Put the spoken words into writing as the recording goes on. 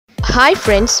Hi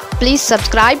friends, please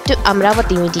subscribe to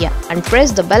Amaravathi Media and press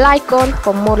the bell icon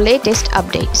for more latest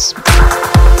updates.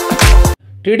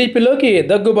 టీడీపీలోకి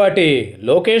దగ్గుబాటి,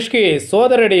 లోకేష్కి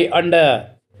సోదరుడి అండ.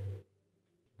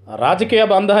 రాజకీయ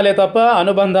బంధాలే తప్ప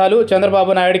అనుబంధాలు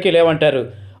చంద్రబాబు నాయుడికి లేవంటారు.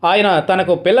 ఆయన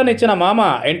తనకు పిల్లనిచ్చిన మామ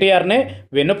ఎన్టీఆర్నే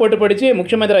వెన్నుపోటు పొడిచి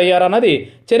ముఖ్యమంత్రి అయ్యారన్నది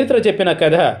చరిత్ర చెప్పిన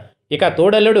కథ. ఇక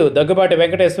తోడల్లుడు దగ్గుబాటి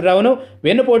వెంకటేశ్వరరావును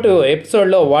వెన్నుపోటు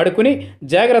ఎపిసోడ్లో వాడుకుని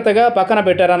జాగ్రత్తగా పక్కన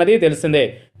పెట్టారన్నది తెలిసిందే.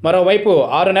 మరోవైపు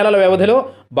 6 నెలల వ్యవధిలో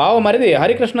బావమరిది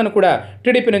హరికృష్ణను కూడా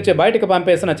టీడీపీ నుంచి బయటకు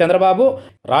పంపేసిన చంద్రబాబు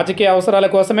రాజకీయ అవసరాల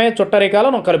కోసమే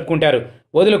చుట్టరికాలను కలుపుకుంటారు,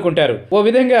 వదులుకుంటారు. ఓ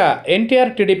విధంగా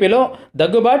ఎన్టీఆర్ టీడీపీలో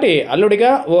దగ్గుబాటి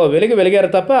అల్లుడిగా ఓ వెలుగు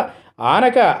వెలిగారు తప్ప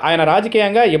ఆనక ఆయన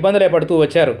రాజకీయంగా ఇబ్బందులే పడుతూ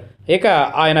వచ్చారు. ఇక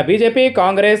ఆయన బీజేపీ,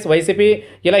 కాంగ్రెస్, వైసీపీ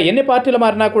ఇలా ఎన్ని పార్టీలు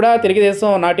మారినా కూడా తెలుగుదేశం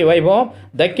నాటి వైభవం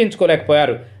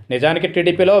దక్కించుకోలేకపోయారు. నిజానికి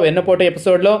టీడీపీలో వెన్నుపోటు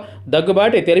ఎపిసోడ్లో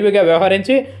దగ్గుబాటి తెలివిగా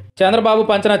వ్యవహరించి చంద్రబాబు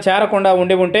పంచన చేరకుండా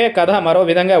ఉంటే కథ మరో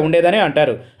విధంగా ఉండేదని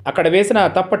అంటారు. అక్కడ వేసిన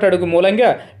తప్పటడుగు మూలంగా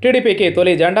టీడీపీకి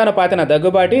తొలి జెండాను పాతిన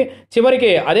దగ్గుబాటి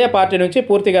చివరికి అదే పార్టీ నుంచి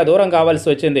పూర్తిగా దూరం కావాల్సి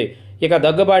వచ్చింది. ఇక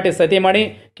దగ్గుబాటి సతీమణి,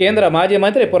 కేంద్ర మాజీ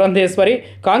మంత్రి పురంధేశ్వరి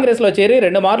కాంగ్రెస్లో చేరి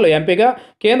 2 మార్లు ఎంపీగా,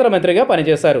 కేంద్ర మంత్రిగా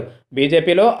పనిచేశారు.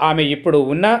 బీజేపీలో ఆమె ఇప్పుడు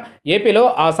ఉన్నా ఏపీలో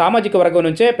ఆ సామాజిక వర్గం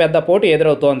నుంచే పెద్ద పోటీ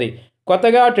ఎదురవుతోంది.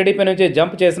 కొత్తగా టీడీపీ నుంచి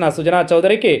జంప్ చేసిన సుజనా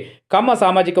చౌదరికి కమ్మ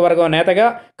సామాజిక వర్గం నేతగా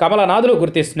కమలనాథులు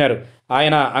గుర్తిస్తున్నారు.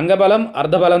 ఆయన అంగబలం,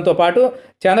 అర్ధబలంతో పాటు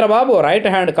చంద్రబాబు రైట్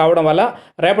హ్యాండ్ కావడం వల్ల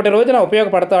రేపటి రోజున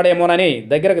ఉపయోగపడతాడేమోనని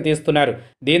దగ్గరకు తీస్తున్నారు.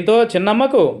 దీంతో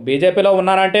చిన్నమ్మకు బీజేపీలో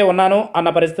ఉన్నానంటే ఉన్నాను అన్న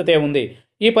పరిస్థితే ఉంది.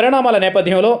 ఈ పరిణామాల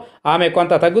నేపథ్యంలో ఆమె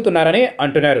కొంత తగ్గుతున్నారని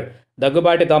అంటున్నారు.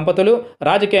 దగ్గుబాటి దంపతులు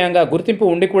రాజకీయంగా గుర్తింపు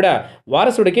ఉండి కూడా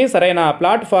వారసుడికి సరైన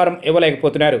ప్లాట్ఫారం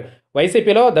ఇవ్వలేకపోతున్నారు.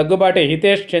 వైసీపీలో దగ్గుబాటి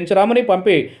హితేష్ చెంచురాముని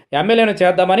పంపి ఎమ్మెల్యేను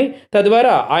చేద్దామని,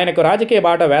 తద్వారా ఆయనకు రాజకీయ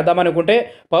బాట వేద్దామనుకుంటే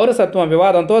పౌరసత్వం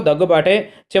వివాదంతో దగ్గుబాటే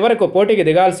చివరకు పోటీకి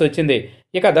దిగాల్సి వచ్చింది.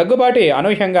 ఇక దగ్గుబాటి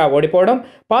అనూహ్యంగా ఓడిపోవడం,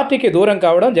 పార్టీకి దూరం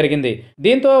కావడం జరిగింది.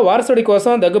 దీంతో వారసుడి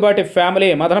కోసం దగ్గుబాటి ఫ్యామిలీ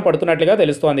మదన పడుతున్నట్లుగా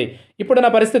తెలుస్తోంది. ఇప్పుడున్న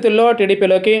పరిస్థితుల్లో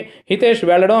టీడీపీలోకి హితేష్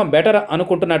వెళ్లడం బెటర్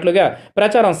అనుకుంటున్నట్లుగా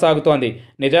ప్రచారం సాగుతోంది.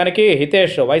 నిజానికి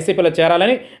హితేష్ వైసీపీలో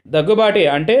చేరాలని, దగ్గుబాటి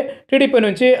అంటే టీడీపీ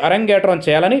నుంచి అరంగేట్రం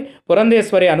చేయాలని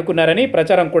పురంధేశ్వరి అనుకున్నారని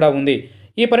ప్రచారం కూడా ఉంది.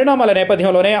 ఈ పరిణామాల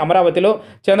నేపథ్యంలోనే అమరావతిలో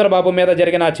చంద్రబాబు మీద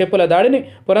జరిగిన చెప్పుల దాడిని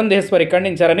పురంధేశ్వరి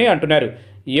ఖండించారని అంటున్నారు.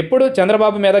 ఎప్పుడు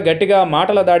చంద్రబాబు మీద గట్టిగా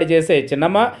మాటల దాడి చేసే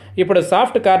చిన్నమ్మ ఇప్పుడు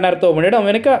సాఫ్ట్ కార్నర్తో ఉండడం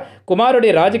వెనుక కుమారుడి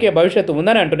రాజకీయ భవిష్యత్తు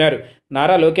ఉందని అంటున్నారు.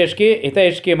 నారా లోకేష్కి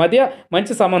హితేష్కి మధ్య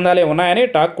మంచి సంబంధాలే ఉన్నాయని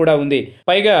టాక్ కూడా ఉంది.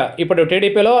 పైగా ఇప్పుడు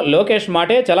టీడీపీలో లోకేష్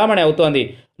మాటే చలామణి అవుతోంది.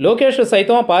 లోకేష్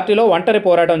సైతం పార్టీలో ఒంటరి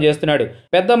పోరాటం చేస్తున్నాడు.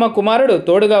 పెద్దమ్మ కుమారుడు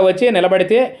తోడుగా వచ్చి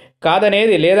నిలబడితే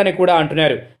కాదనేది లేదని కూడా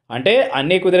అంటున్నారు. అంటే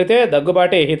అన్నీ కుదిరితే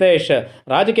దగ్గుబాటి హితేష్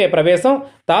రాజకీయ ప్రవేశం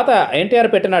తాత ఎన్టీఆర్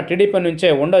పెట్టిన టీడీపీ నుంచే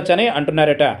ఉండొచ్చని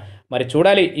అంటున్నారట. మరి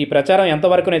చూడాలి ఈ ప్రచారం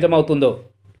ఎంతవరకు నిజమవుతుందో.